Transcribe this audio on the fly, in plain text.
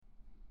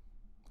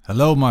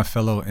Hello, my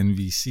fellow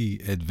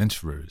NVC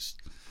adventurers.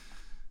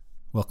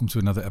 Welcome to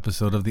another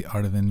episode of the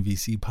Art of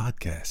NVC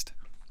podcast.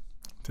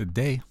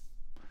 Today,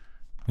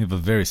 we have a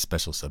very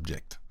special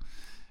subject,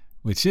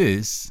 which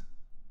is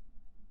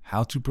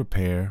how to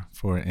prepare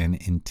for an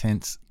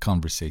intense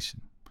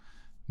conversation.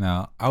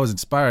 Now, I was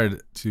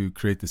inspired to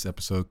create this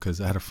episode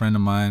because I had a friend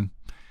of mine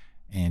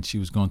and she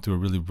was going through a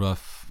really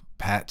rough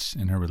patch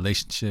in her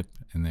relationship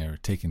and they were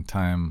taking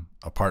time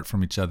apart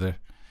from each other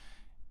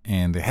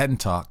and they hadn't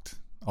talked.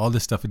 All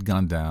this stuff had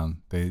gone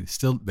down. They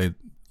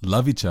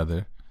love each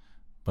other,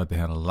 but they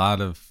had a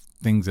lot of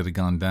things that had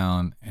gone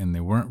down and they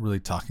weren't really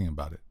talking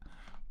about it.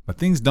 But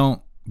things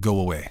don't go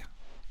away.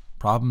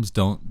 Problems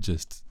don't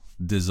just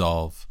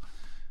dissolve.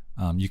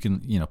 You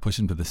can, push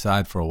them to the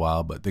side for a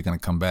while, but they're going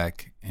to come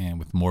back and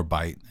with more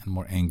bite and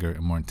more anger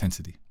and more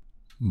intensity.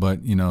 But,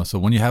 so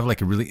when you have like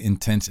a really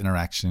intense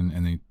interaction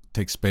and then you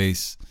take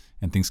space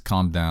and things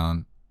calm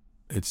down,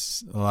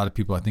 it's a lot of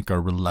people I think are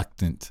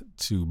reluctant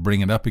to bring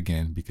it up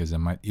again because it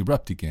might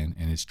erupt again.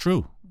 And it's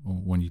true.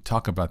 When you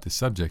talk about this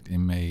subject, it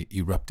may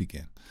erupt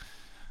again.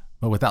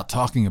 But without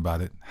talking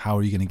about it, how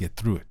are you going to get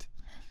through it?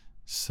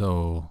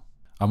 So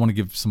I want to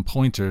give some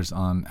pointers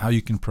on how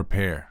you can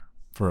prepare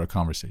for a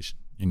conversation.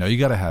 You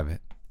got to have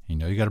it.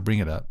 You got to bring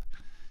it up.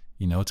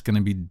 It's going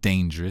to be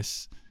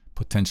dangerous,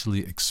 potentially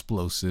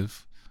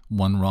explosive.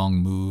 One wrong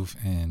move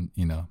and,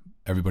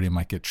 everybody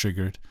might get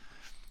triggered.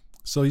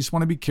 So you just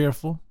want to be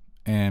careful.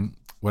 And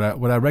what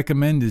I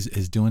recommend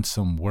is doing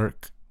some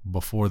work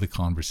before the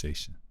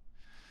conversation.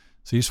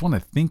 So you just want to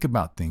think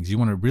about things. You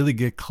want to really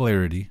get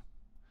clarity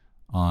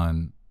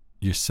on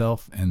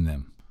yourself and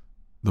them.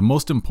 The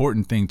most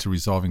important thing to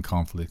resolving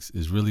conflicts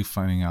is really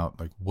finding out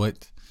like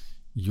what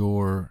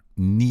your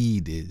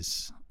need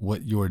is,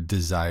 what your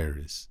desire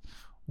is.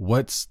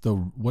 What's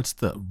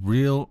the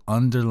real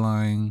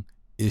underlying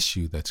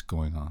issue that's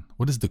going on?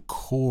 What is the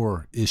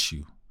core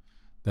issue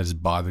that is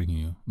bothering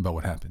you about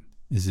what happened?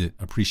 Is it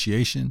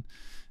appreciation?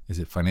 Is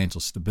it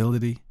financial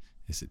stability?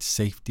 Is it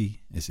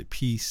safety? Is it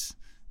peace?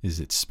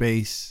 Is it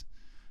space?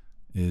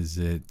 Is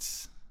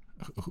it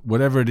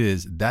whatever it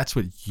is? That's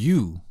what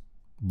you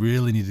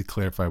really need to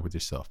clarify with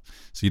yourself.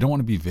 So you don't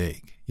want to be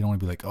vague. You don't want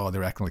to be like, oh,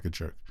 they're acting like a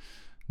jerk.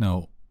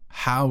 No,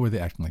 how were they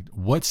acting like?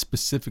 What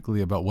specifically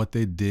about what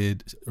they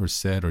did or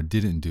said or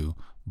didn't do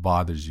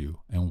bothers you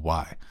and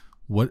why?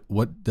 What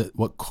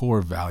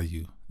core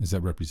value is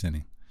that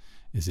representing?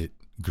 Is it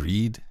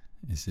greed?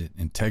 Is it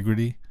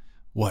integrity?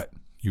 What?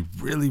 You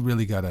really,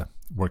 really got to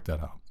work that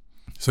out.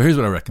 So here's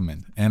what I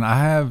recommend. And I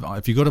have,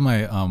 if you go to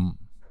my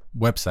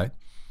website,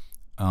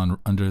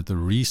 under the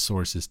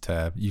resources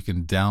tab, you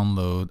can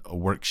download a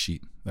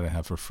worksheet that I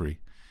have for free.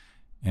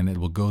 And it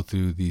will go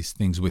through these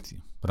things with you.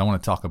 But I want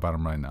to talk about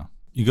them right now.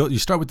 You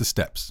start with the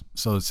steps.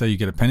 So let's say you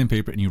get a pen and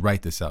paper and you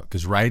write this out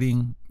because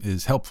writing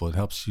is helpful. It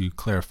helps you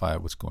clarify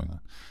what's going on.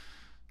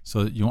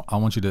 So I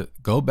want you to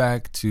go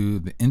back to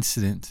the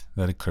incident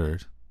that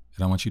occurred.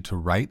 And I want you to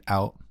write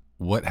out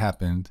what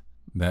happened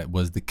that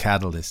was the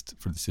catalyst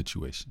for the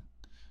situation,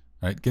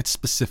 right? Get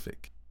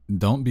specific.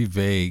 Don't be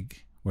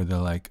vague where they're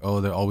like,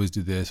 oh, they always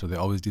do this or they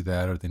always do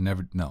that or they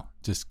never, no.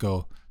 Just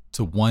go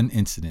to one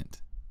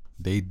incident.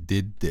 They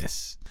did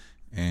this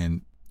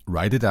and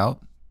write it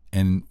out.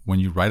 And when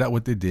you write out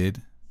what they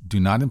did, do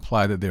not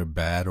imply that they're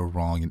bad or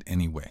wrong in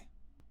any way.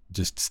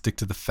 Just stick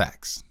to the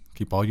facts.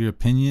 Keep all your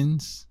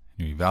opinions,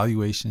 your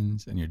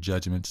evaluations, and your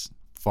judgments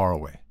far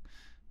away.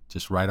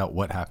 Just write out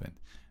what happened.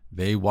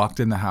 They walked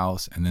in the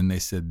house and then they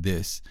said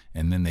this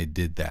and then they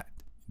did that.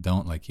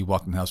 Don't like he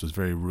walked in the house, was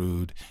very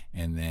rude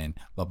and then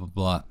blah, blah,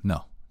 blah.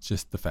 No, it's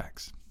just the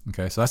facts.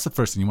 Okay, so that's the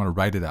first thing. You want to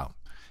write it out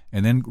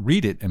and then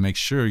read it and make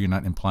sure you're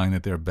not implying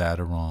that they're bad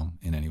or wrong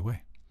in any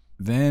way.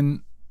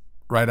 Then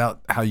write out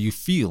how you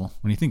feel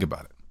when you think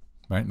about it,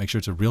 right? Make sure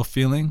it's a real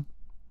feeling,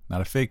 not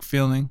a fake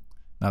feeling,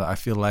 not a I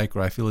feel like or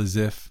I feel as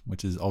if,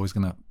 which is always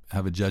going to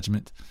have a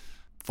judgment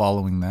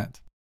following that.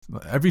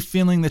 Every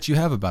feeling that you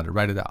have about it,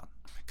 write it out.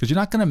 Because you're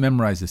not going to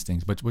memorize these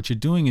things, but what you're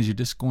doing is you're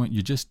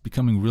just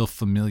becoming real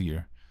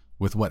familiar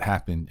with what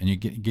happened and you're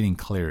getting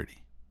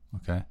clarity.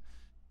 Okay.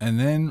 And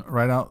then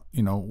write out,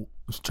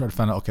 try to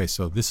find out, okay,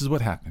 so this is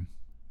what happened.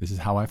 This is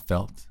how I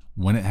felt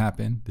when it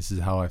happened. This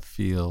is how I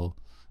feel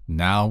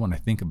now when I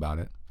think about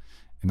it.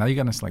 And now you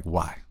got to like,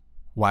 why?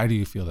 Why do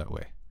you feel that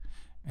way?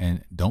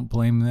 And don't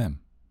blame them.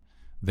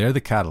 They're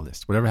the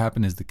catalyst. Whatever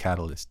happened is the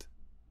catalyst.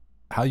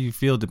 How you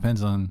feel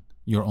depends on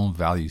your own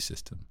value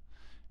system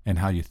and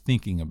how you're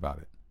thinking about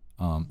it.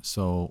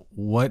 So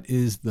what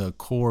is the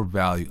core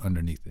value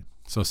underneath it?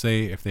 So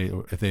say if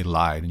they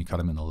lied and you caught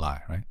them in a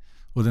lie, right?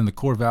 Well, then the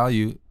core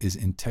value is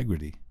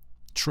integrity,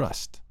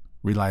 trust,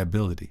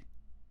 reliability.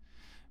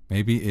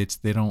 Maybe it's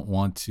they don't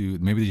want to,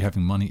 maybe they're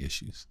having money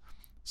issues.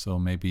 So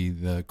maybe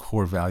the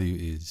core value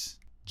is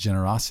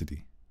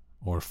generosity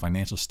or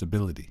financial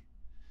stability.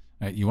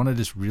 Right? You want to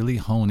just really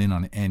hone in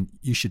on it and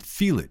you should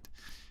feel it.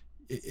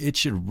 It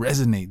should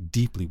resonate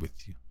deeply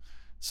with you.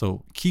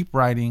 So keep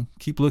writing,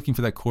 keep looking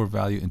for that core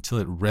value until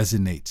it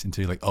resonates,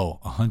 until you're like, oh,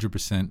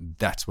 100%,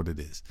 that's what it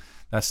is.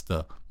 That's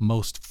the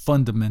most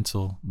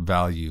fundamental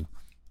value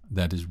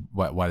that is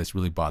why this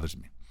really bothers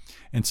me.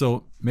 And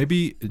so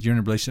maybe you're in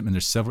a relationship and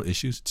there's several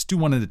issues. Just do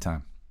one at a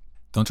time.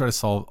 Don't try to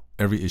solve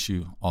every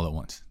issue all at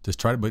once. Just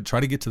try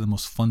to get to the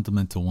most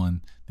fundamental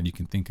one that you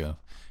can think of.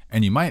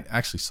 And you might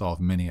actually solve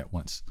many at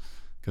once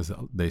because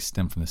they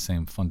stem from the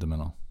same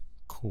fundamental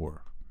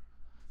core.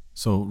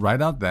 So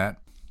write out that.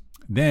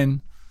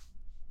 Then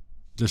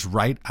just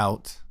write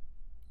out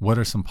what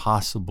are some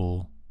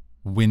possible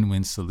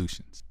win-win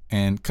solutions.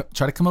 And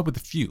try to come up with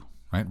a few,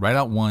 right? Write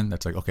out one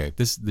that's like, okay,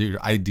 this is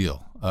your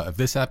ideal. If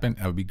this happened,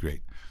 that would be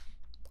great.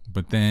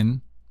 But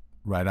then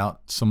write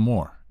out some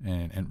more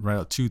and write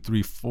out 2,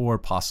 3, 4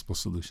 possible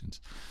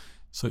solutions.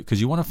 So, because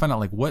you want to find out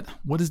like what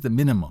is the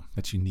minimum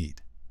that you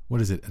need?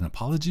 What is it? An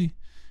apology?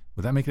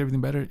 Would that make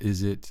everything better?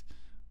 Is it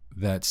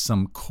that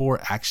some core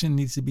action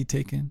needs to be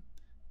taken?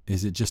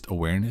 Is it just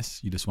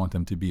awareness? You just want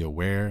them to be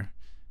aware?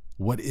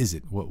 What is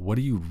it? What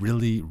do you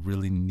really,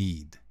 really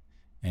need?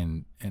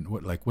 And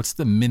what's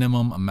the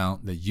minimum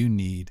amount that you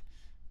need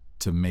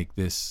to make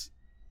this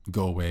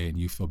go away and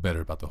you feel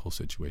better about the whole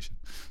situation?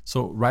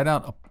 So write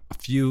out a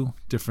few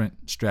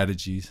different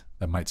strategies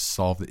that might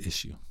solve the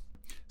issue.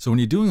 So when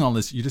you're doing all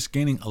this, you're just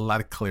gaining a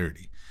lot of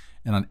clarity.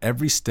 And on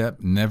every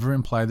step, never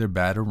imply they're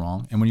bad or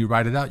wrong. And when you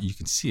write it out, you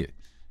can see it.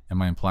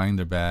 Am I implying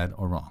they're bad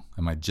or wrong?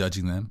 Am I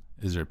judging them?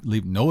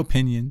 Leave no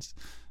opinions,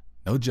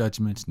 no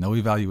judgments, no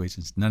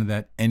evaluations, none of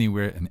that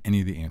anywhere in any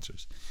of the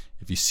answers.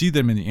 If you see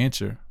them in the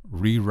answer,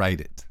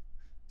 rewrite it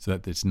so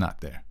that it's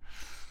not there.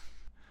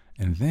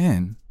 And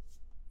then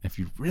if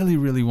you really,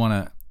 really want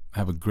to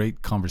have a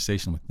great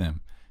conversation with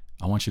them,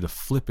 I want you to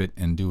flip it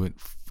and do it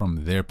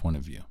from their point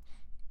of view.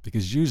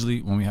 Because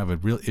usually when we have a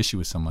real issue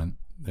with someone,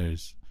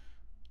 there's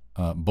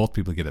both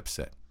people get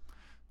upset.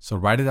 So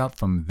write it out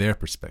from their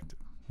perspective.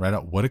 Write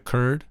out what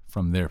occurred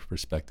from their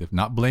perspective,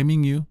 not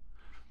blaming you,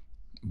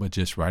 but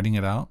just writing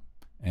it out.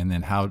 And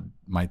then how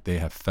might they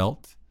have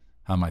felt?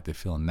 How might they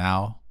feel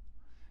now?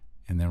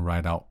 And then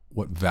write out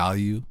what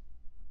value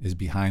is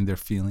behind their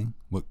feeling,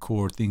 what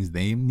core things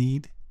they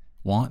need,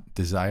 want,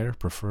 desire,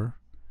 prefer.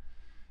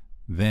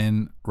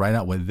 Then write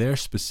out what their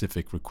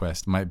specific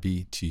request might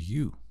be to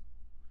you.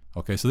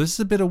 Okay, so this is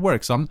a bit of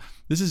work. So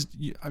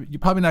you're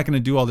probably not going to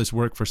do all this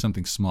work for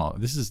something small.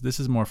 This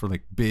is more for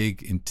like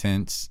big,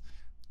 intense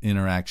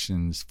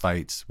interactions,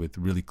 fights with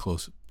really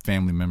close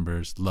family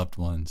members, loved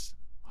ones,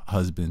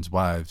 husbands,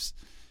 wives,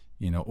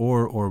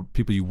 or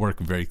people you work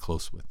very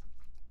close with.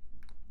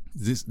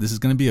 This is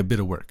going to be a bit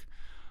of work,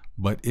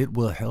 but it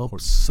will help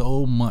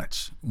so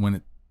much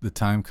when the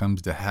time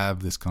comes to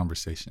have this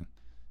conversation.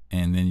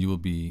 And then you will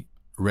be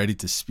ready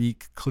to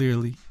speak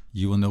clearly.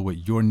 You will know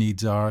what your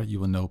needs are. You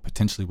will know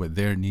potentially what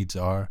their needs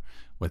are,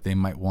 what they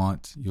might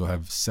want. You'll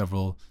have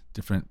several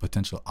different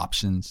potential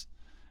options.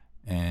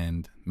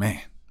 And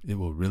man, it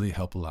will really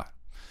help a lot.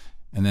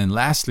 And then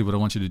lastly, what I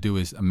want you to do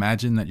is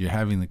imagine that you're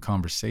having the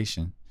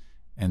conversation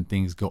and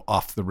things go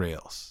off the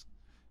rails.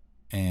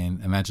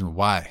 And imagine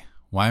why.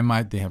 Why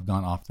might they have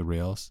gone off the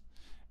rails?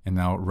 And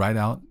now write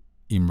out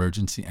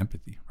emergency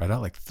empathy. Write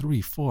out like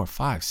 3, 4,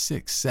 5,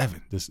 6,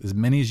 7, just as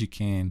many as you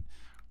can,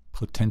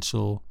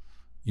 potential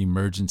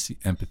emergency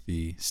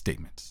empathy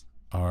statements.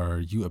 Are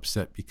you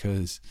upset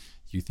because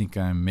you think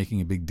I'm making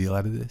a big deal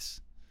out of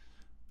this?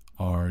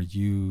 Are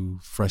you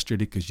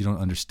frustrated because you don't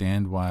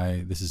understand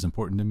why this is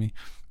important to me?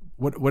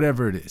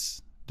 Whatever it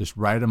is, just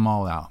write them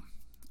all out.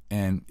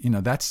 And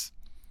that's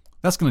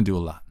going to do a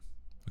lot.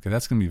 Okay,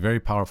 that's going to be very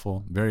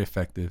powerful, very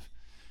effective,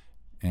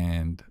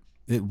 and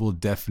it will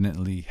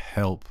definitely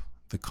help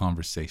the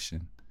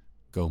conversation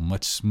go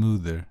much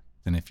smoother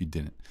than if you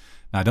didn't.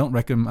 Now, I don't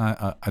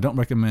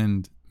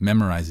recommend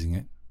memorizing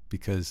it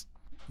because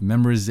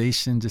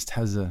memorization just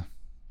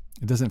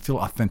it doesn't feel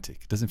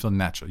authentic. It doesn't feel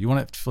natural. You want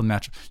it to feel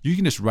natural. You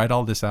can just write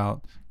all this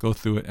out, go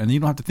through it, and you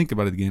don't have to think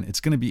about it again. It's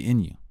going to be in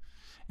you.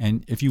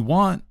 And if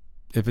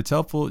it's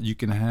helpful, you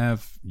can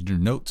have your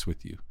notes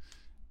with you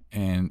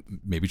and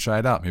maybe try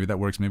it out. Maybe that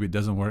works. Maybe it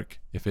doesn't work.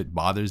 If it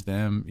bothers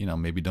them,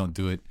 maybe don't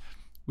do it.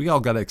 We all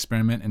got to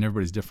experiment and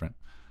everybody's different.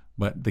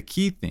 But the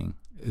key thing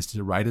is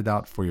to write it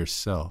out for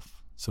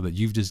yourself so that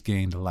you've just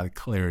gained a lot of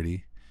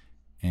clarity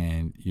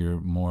and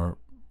you're more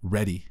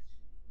ready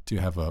to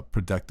have a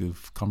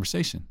productive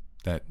conversation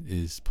that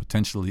is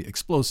potentially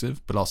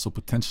explosive, but also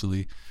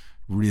potentially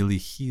really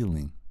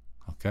healing.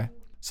 Okay.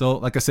 So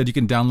like I said, you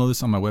can download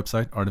this on my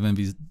website,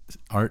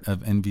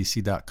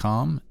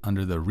 artofnvc.com,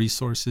 under the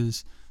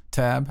resources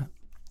tab.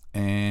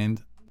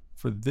 And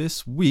for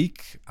this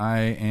week, I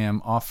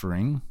am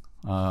offering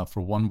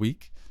for 1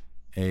 week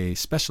a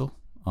special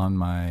on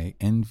my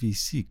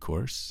NVC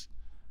course,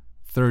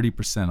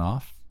 30%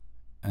 off.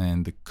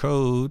 And the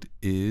code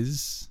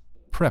is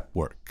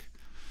Prepwork.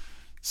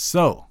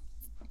 So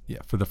yeah,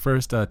 for the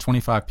first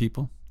 25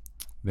 people,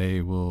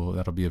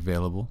 that'll be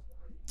available.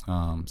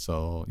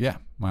 So yeah,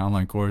 my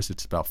online course,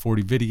 it's about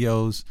 40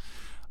 videos,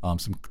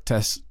 some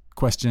test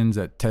questions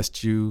that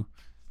test you,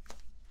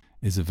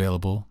 is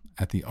available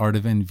at the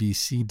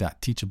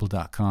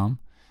artofnvc.teachable.com.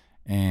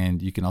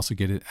 And you can also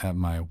get it at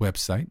my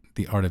website,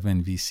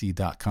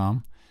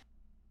 theartofnvc.com.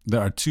 There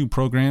are 2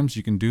 programs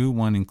you can do.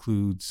 One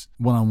includes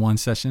one-on-one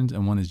sessions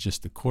and one is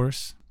just the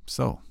course.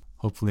 So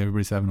hopefully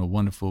everybody's having a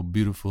wonderful,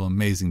 beautiful,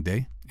 amazing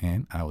day,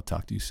 and I will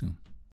talk to you soon.